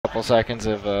couple seconds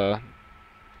of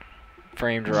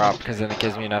frame drop because then it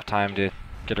gives me enough time to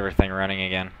get everything running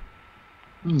again.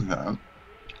 Okay.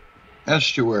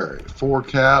 Estuary, 4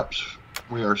 caps.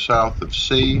 We are south of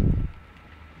C.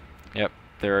 Yep,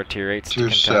 there are tier 8s. Tier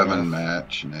 7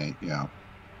 match, Nate, yeah.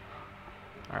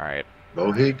 Alright.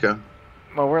 Bohica.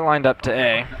 Well, we're lined up to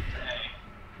A.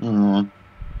 Mm-hmm.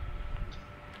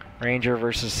 Ranger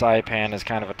versus Saipan is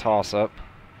kind of a toss-up.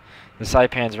 The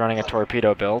Saipan's running a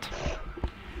torpedo build.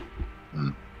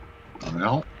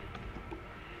 Well,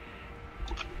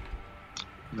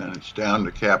 then it's down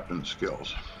to captain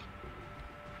skills.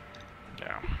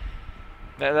 Yeah.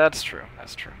 That's true.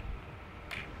 That's true.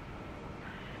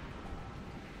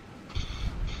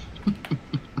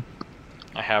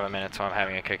 I have a minute, so I'm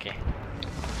having a cookie.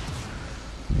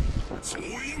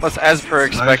 Plus, as per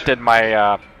expected,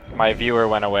 my my viewer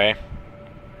went away.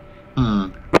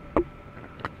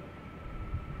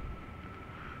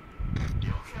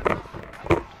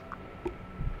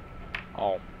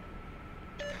 Oh.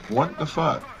 What the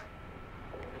fuck?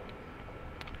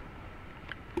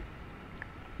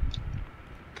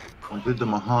 What did the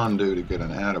Mahan do to get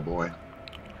an attaboy?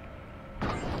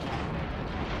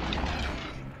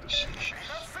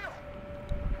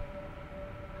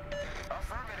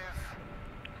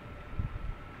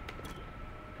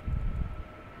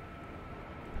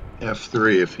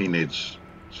 F3 if he needs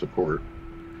support.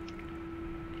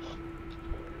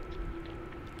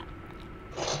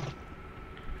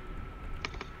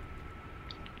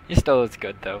 He still is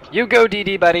good, though. You go,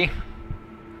 DD, buddy.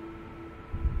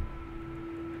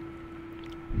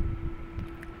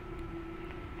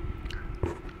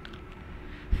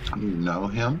 You know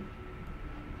him?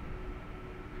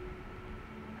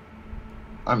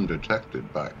 I'm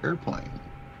detected by airplane.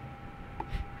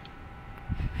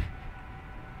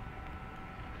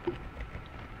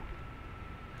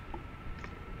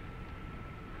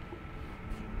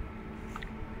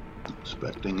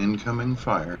 Expecting incoming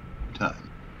fire. Time.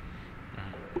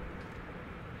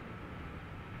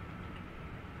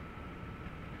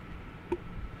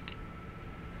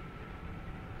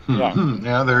 Yeah.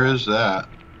 Yeah, there is that.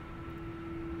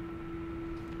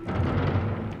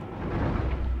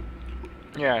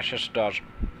 Yeah, it's just a dodge.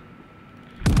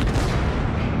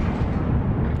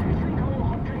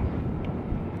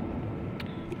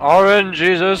 Orange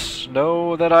Jesus,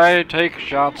 know that I take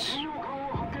shots.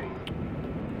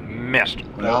 Missed.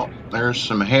 Well, there's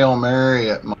some Hail Mary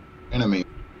at my enemy.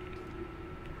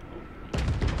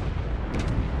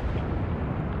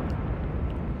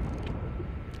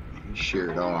 He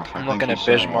sheared off. I'm looking at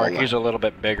Bismarck. He's a little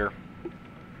bit bigger.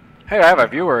 Hey, I have a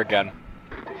viewer again.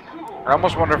 I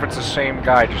almost wonder if it's the same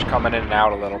guy just coming in and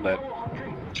out a little bit.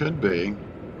 Should be.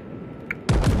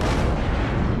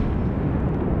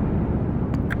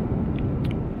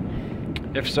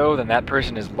 If so, then that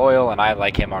person is loyal and I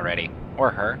like him already. Or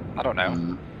her. I don't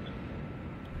know.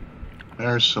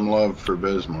 There's some love for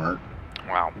Bismarck.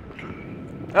 Wow.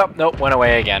 Oh, nope, went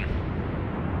away again.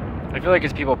 I feel like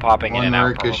it's people popping in and out.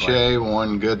 One ricochet,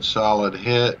 one good solid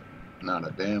hit. Not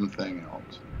a damn thing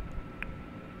else.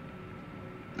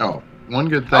 Oh, one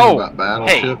good thing about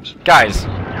battleships. Hey, guys.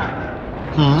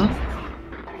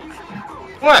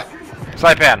 What?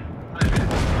 Saipan.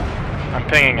 I'm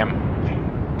pinging him.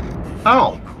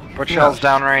 Oh. Put shells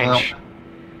downrange. Well.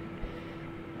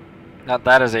 Now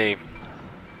that is a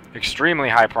extremely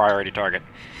high priority target.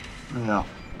 Yeah.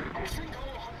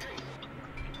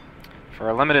 For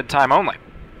a limited time only.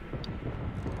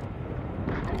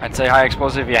 I'd say high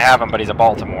explosive if you have him, but he's a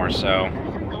Baltimore, so...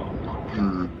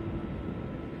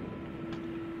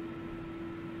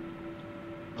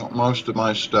 Well, most of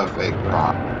my stuff ate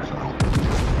rock, so...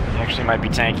 He actually might be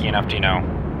tanky enough to, you know...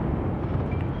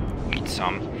 eat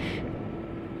some.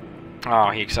 Oh,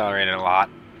 he accelerated a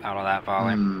lot out of that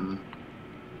volley.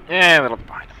 Yeah, a little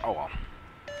behind him. Oh well.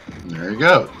 There he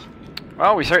goes.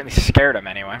 Well, we certainly scared him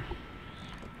anyway.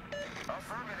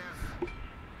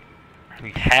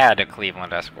 We had a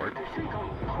Cleveland escort.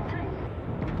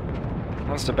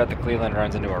 Wants to bet the Cleveland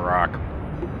runs into a rock.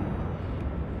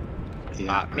 Yeah,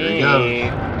 Not there me. he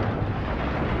goes.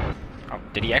 Oh,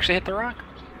 did he actually hit the rock?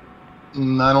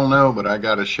 I don't know, but I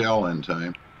got a shell in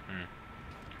time.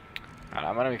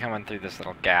 I'm going to be coming through this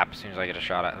little gap as soon as I get a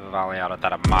shot at the volley out at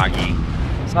that Amagi.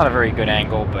 It's not a very good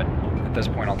angle, but at this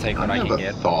point I'll take what I can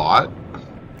get. Thought.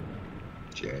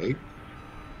 Jake.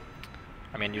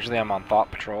 I mean, usually I'm on thought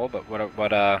patrol, but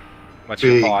what's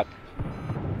your thought?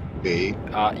 B.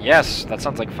 Yes, that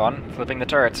sounds like fun. Flipping the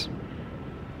turrets.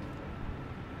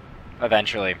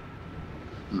 Eventually.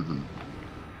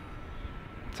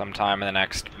 Sometime in the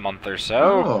next month or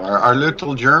so. Oh, our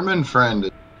little German friend.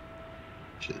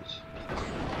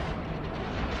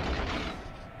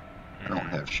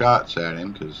 shots at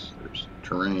him because there's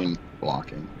terrain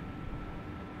blocking.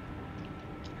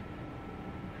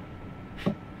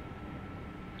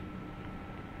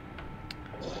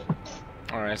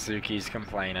 Alright, Suki's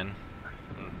complaining.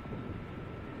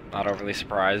 Not overly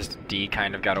surprised. D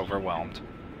kind of got overwhelmed.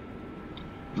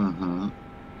 Mm-hmm.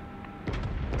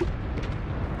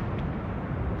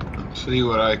 Let's see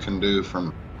what I can do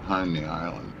from behind the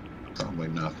island. Probably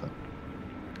nothing.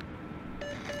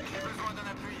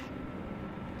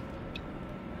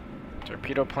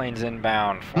 Torpedo planes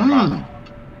inbound. Form up.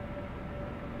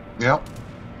 Yep.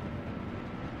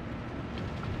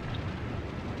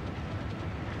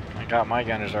 I got my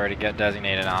gunners already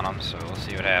designated on them, so we'll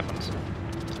see what happens.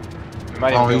 We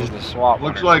might even be able to swap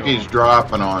one. Looks like he's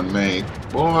dropping on me.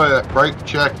 Boy, that brake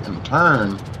check and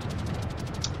turn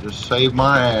just saved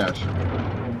my ass.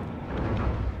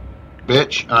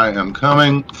 Bitch, I am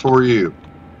coming for you.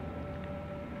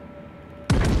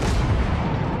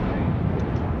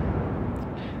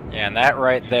 Yeah, and that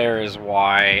right there is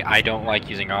why I don't like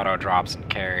using auto drops in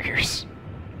carriers.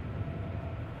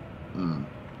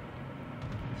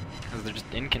 Because they're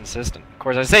just inconsistent. Of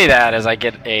course, I say that as I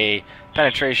get a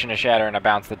penetration, a shatter, and a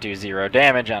bounce that do 0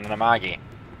 damage on an Amagi.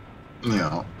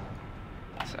 Yeah.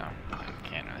 So,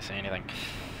 can't really say anything.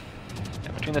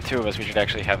 Yeah, between the two of us, we should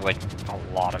actually have, like, a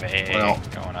lot of AA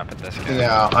going up at this guy.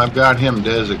 Yeah, I've got him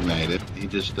designated. He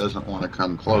just doesn't want to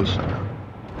come close enough.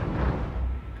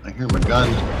 I hear my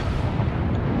guns.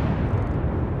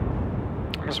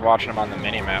 I'm just watching him on the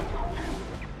mini-map.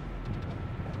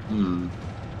 Hmm.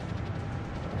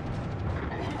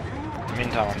 In the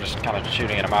meantime, I'm just kind of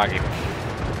shooting at Amagi.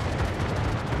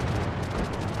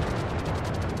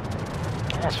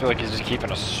 I almost feel like he's just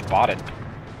keeping us spotted.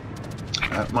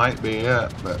 That might be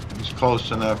it, but he's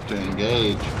close enough to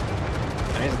engage.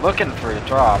 And he's looking for a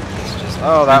drop. It's just,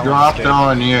 oh, that he dropped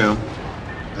on you,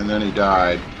 and then he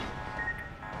died.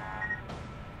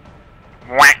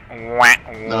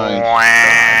 Nice.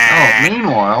 Oh,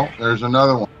 meanwhile, there's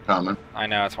another one coming. I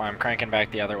know, that's why I'm cranking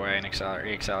back the other way and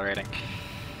re-accelerating.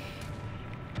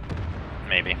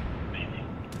 Maybe.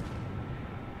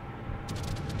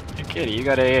 Hey, Kitty, you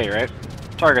got AA, right?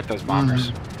 Target those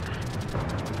bombers.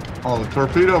 Oh, the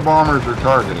torpedo bombers are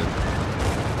targeted.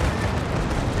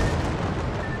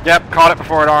 Yep, caught it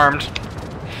before it armed.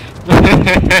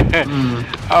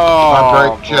 Oh,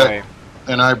 I brake checked,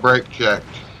 and I brake checked.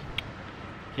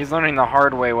 He's learning the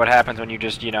hard way what happens when you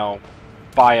just, you know,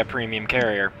 buy a premium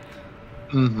carrier.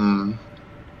 Mm-hmm.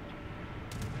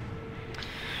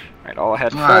 Right, all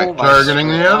ahead full. Alright, targeting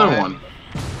the other one.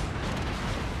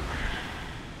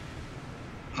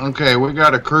 Okay, we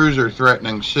got a cruiser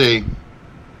threatening C.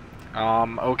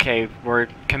 Okay, we're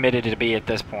committed to B at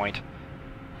this point.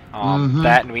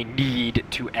 That and we need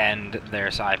to end their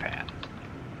Saipan.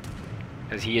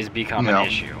 Because he has become an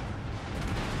issue.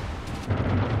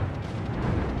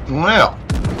 Well.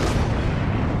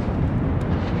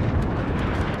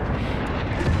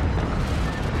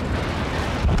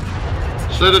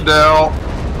 Citadel.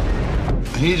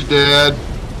 He's dead.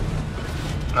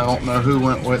 I don't know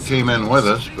who came in with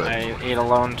us, but I ate a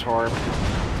lone torp.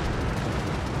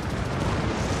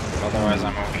 Otherwise,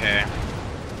 I'm okay.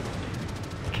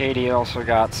 Katie also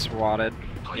got swatted.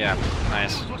 Yeah,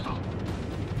 nice.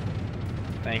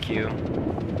 Thank you.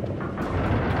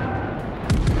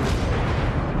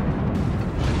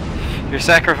 Your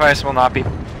sacrifice will not be...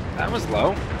 That was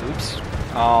low. Oops.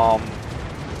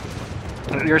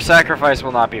 Your sacrifice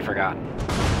will not be forgotten.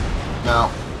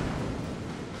 no.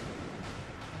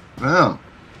 No.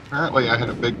 Apparently I had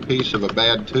a big piece of a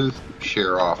bad tooth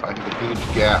shear off. I have a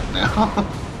huge gap now.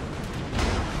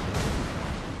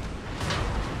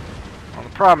 Well, the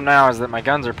problem now is that my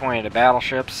guns are pointed at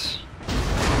battleships.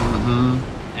 And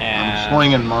I'm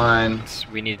swinging mine.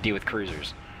 We need to deal with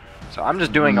cruisers. So I'm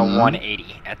just doing a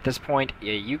 180. At this point,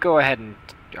 yeah, you go ahead and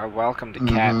are welcome to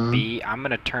Cat B. I'm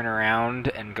going to turn around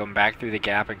and go back through the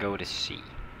gap and go to C.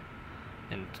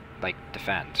 And, like,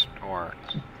 defend, or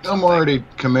something. I'm already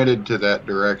committed to that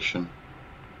direction.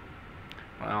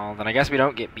 Well, then I guess we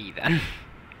don't get B, then.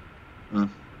 I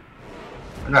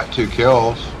got 2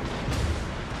 kills.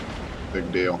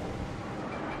 Big deal.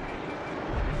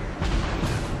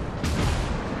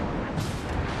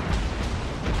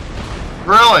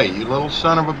 Really, you little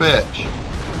son of a bitch.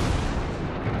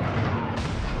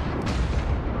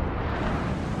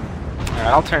 Alright,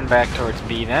 I'll turn back towards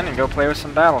B then and go play with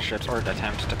some battleships, or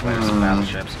attempt to play with some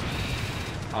battleships.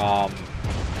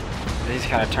 These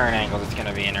kind of turn angles, it's going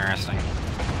to be interesting.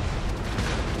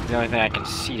 The only thing I can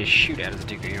see to shoot at is the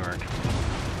Duke of York.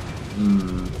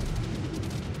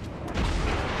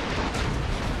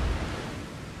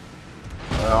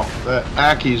 Well, that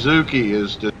Akizuki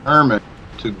is determined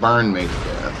to burn me to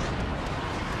death.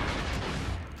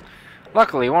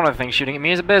 Luckily, one of the things shooting at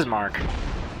me is a Bismarck.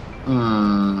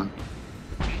 Hmm.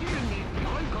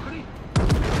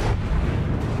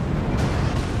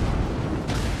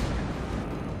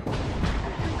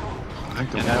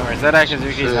 In other words, that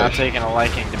Akizuki's not taking a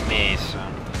liking to me, so...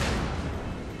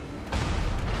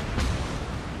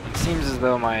 It seems as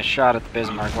though my shot at the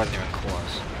Bismarck wasn't even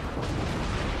close.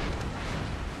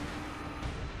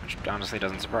 Which honestly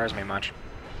doesn't surprise me much.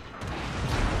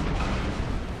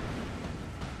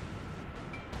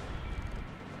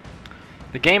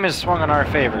 The game is swung in our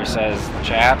favor, says the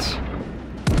chat.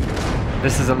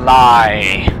 This is a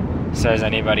lie, says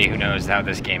anybody who knows how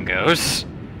this game goes.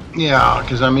 Yeah,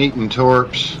 because I'm eating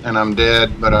torps and I'm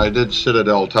dead, but I did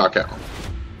Citadel tuck out.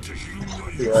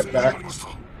 Be right back.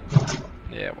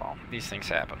 Yeah, well, these things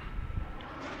happen.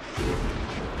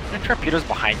 There are torpedoes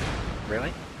behind me.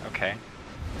 Really? Okay.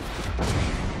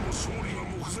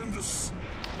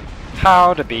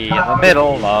 How to be in the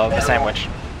middle of a sandwich.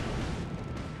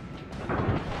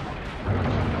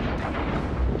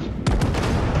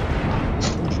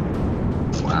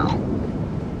 Wow.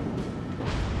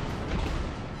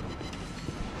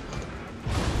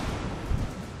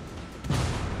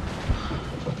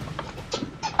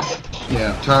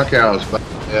 Yeah, Takau's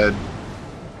dead.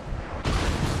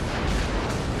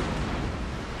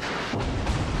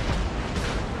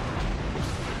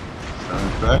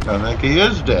 In fact, I think he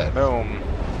is dead. Boom.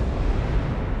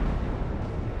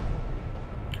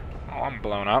 Oh, I'm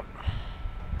blown up.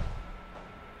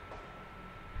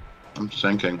 I'm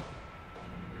sinking.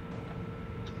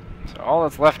 So all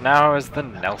that's left now is the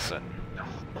Nelson.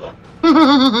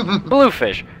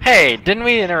 Bluefish. Hey, didn't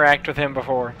we interact with him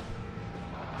before?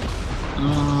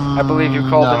 I believe you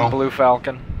called him Blue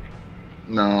Falcon.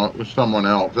 No, it was someone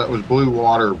else. That was Blue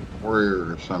Water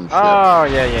Warrior or some shit. Oh,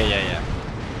 yeah.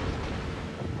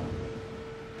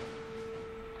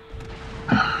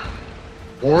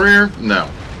 Warrior? No.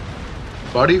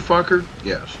 Buddy fucker?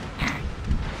 Yes.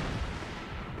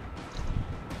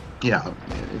 Yeah,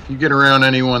 if you get around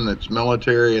anyone that's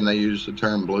military and they use the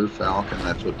term Blue Falcon,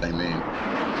 that's what they mean.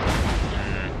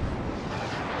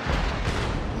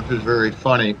 Which is very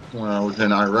funny. When I was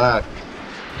in Iraq,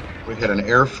 we had an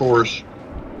Air Force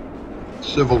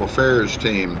Civil Affairs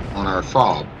team on our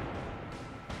FOB.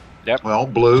 Yep. Well,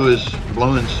 blue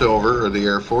and silver are the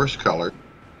Air Force color.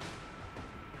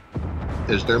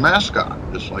 Is their mascot,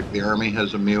 just like the Army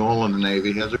has a mule and the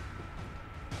Navy has a...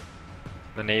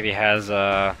 The Navy has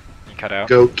you cut out.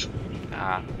 Goat.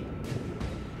 Ah.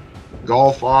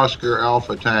 Golf Oscar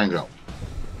Alpha Tango.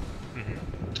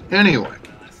 Anyway,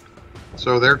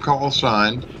 so their call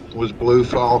sign was Blue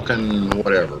Falcon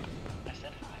whatever.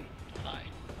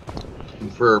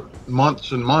 And for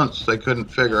months and months, they couldn't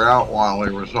figure out why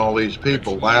there was all these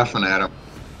people laughing at them.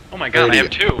 Oh my god, I have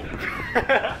two.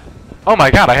 Oh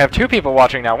my god, I have two people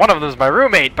watching now. One of them is my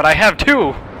roommate, but I have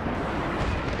two.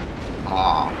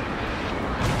 Ah.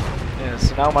 Yeah,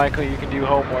 so now, Michael, you can do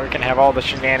homework and have all the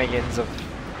shenanigans of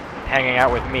hanging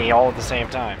out with me all at the same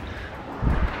time.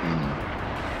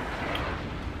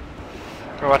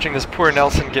 We're watching this poor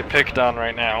Nelson get picked on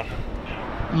right now.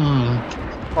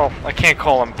 Well, I can't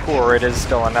call him poor, it is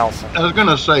still a Nelson. I was going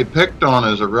to say picked on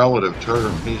is a relative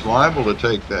term. He's liable to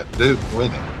take that Duke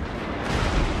with him.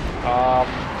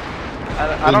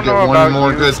 I don't know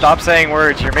about you. Stop saying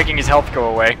words. You're making his health go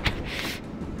away.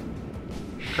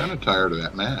 I'm kind of tired of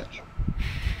that match.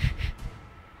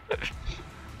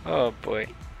 Oh, boy.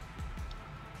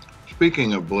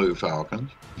 Speaking of Blue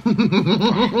Falcons.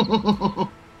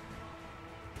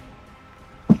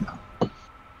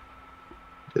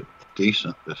 Did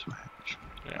decent this match.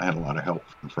 Yeah. I had a lot of help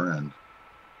from friends.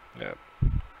 Yep.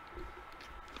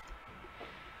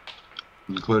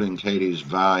 Including Katie's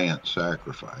valiant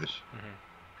sacrifice.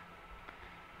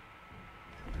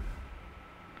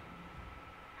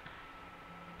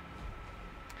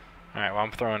 Alright, well,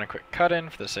 I'm throwing a quick cut in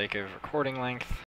for the sake of recording length.